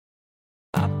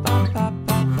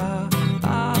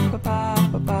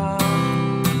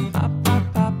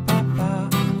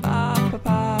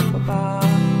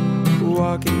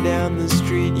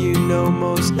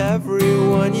almost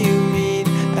everyone you meet.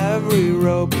 Every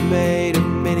rope made of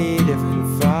many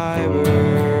different fibers.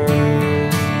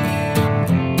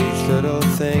 Each little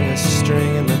thing a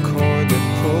string in the cord that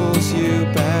pulls you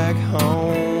back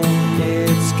home.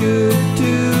 It's good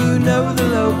to know the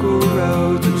local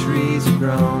roads, the trees have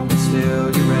grown, but still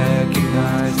you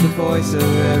recognize the voice of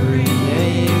every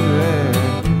neighbor.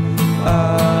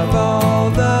 Of all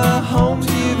the homes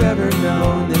you've ever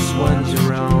known, this one's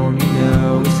your own.